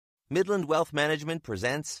Midland Wealth Management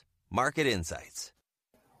presents Market Insights.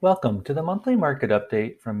 Welcome to the monthly market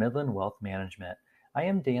update from Midland Wealth Management. I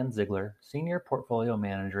am Dan Ziegler, Senior Portfolio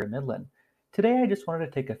Manager at Midland. Today I just wanted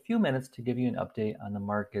to take a few minutes to give you an update on the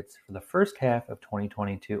markets for the first half of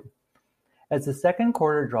 2022. As the second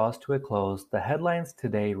quarter draws to a close, the headlines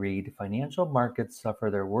today read, "Financial markets suffer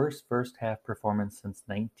their worst first half performance since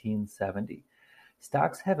 1970.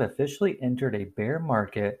 Stocks have officially entered a bear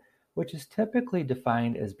market, which is typically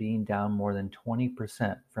defined as being down more than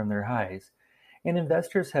 20% from their highs, and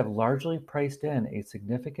investors have largely priced in a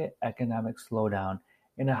significant economic slowdown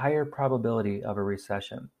and a higher probability of a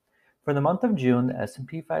recession." For the month of June, the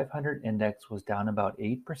S&P 500 index was down about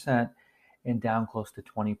 8% and down close to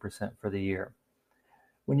 20% for the year.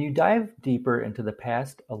 When you dive deeper into the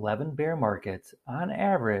past 11 bear markets, on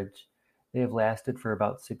average, they have lasted for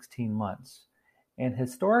about 16 months. And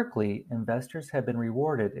historically, investors have been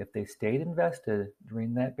rewarded if they stayed invested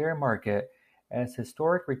during that bear market, as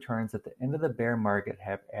historic returns at the end of the bear market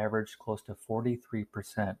have averaged close to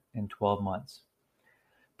 43% in 12 months.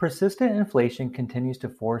 Persistent inflation continues to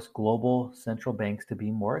force global central banks to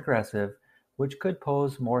be more aggressive, which could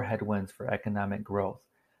pose more headwinds for economic growth.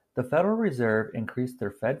 The Federal Reserve increased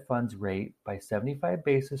their Fed funds rate by 75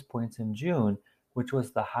 basis points in June, which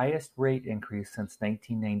was the highest rate increase since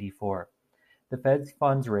 1994. The Fed's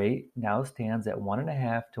funds rate now stands at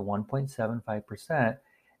 1.5 to 1.75%,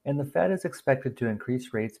 and the Fed is expected to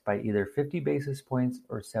increase rates by either 50 basis points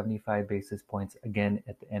or 75 basis points again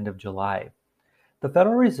at the end of July. The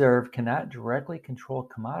Federal Reserve cannot directly control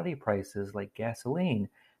commodity prices like gasoline.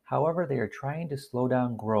 However, they are trying to slow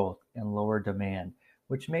down growth and lower demand,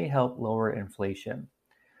 which may help lower inflation.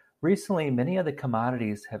 Recently, many of the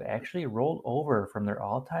commodities have actually rolled over from their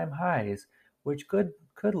all-time highs, which could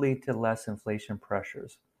lead to less inflation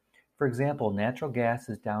pressures. For example, natural gas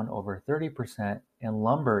is down over 30% and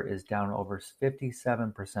lumber is down over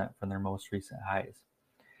 57% from their most recent highs.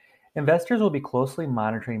 Investors will be closely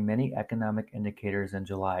monitoring many economic indicators in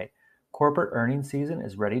July. Corporate earnings season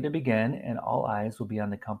is ready to begin, and all eyes will be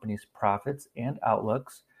on the company's profits and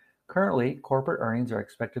outlooks. Currently, corporate earnings are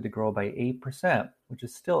expected to grow by 8%, which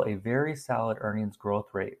is still a very solid earnings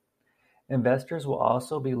growth rate. Investors will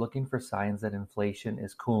also be looking for signs that inflation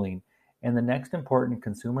is cooling, and the next important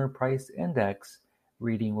consumer price index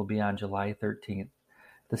reading will be on July 13th.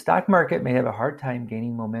 The stock market may have a hard time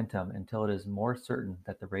gaining momentum until it is more certain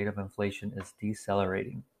that the rate of inflation is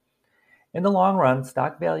decelerating. In the long run,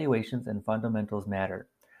 stock valuations and fundamentals matter.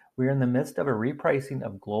 We are in the midst of a repricing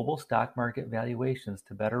of global stock market valuations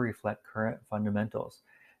to better reflect current fundamentals.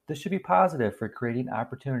 This should be positive for creating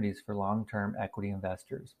opportunities for long-term equity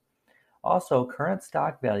investors. Also, current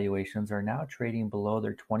stock valuations are now trading below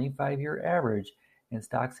their 25-year average, and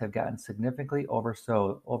stocks have gotten significantly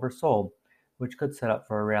oversold, which could set up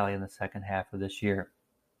for a rally in the second half of this year.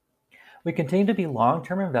 We continue to be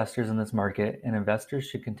long-term investors in this market, and investors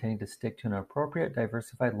should continue to stick to an appropriate,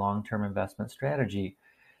 diversified long-term investment strategy.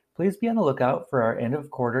 Please be on the lookout for our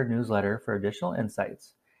end-of-quarter newsletter for additional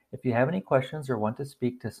insights. If you have any questions or want to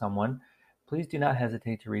speak to someone, please do not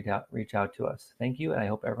hesitate to reach out to us. Thank you, and I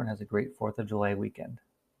hope everyone has a great 4th of July weekend.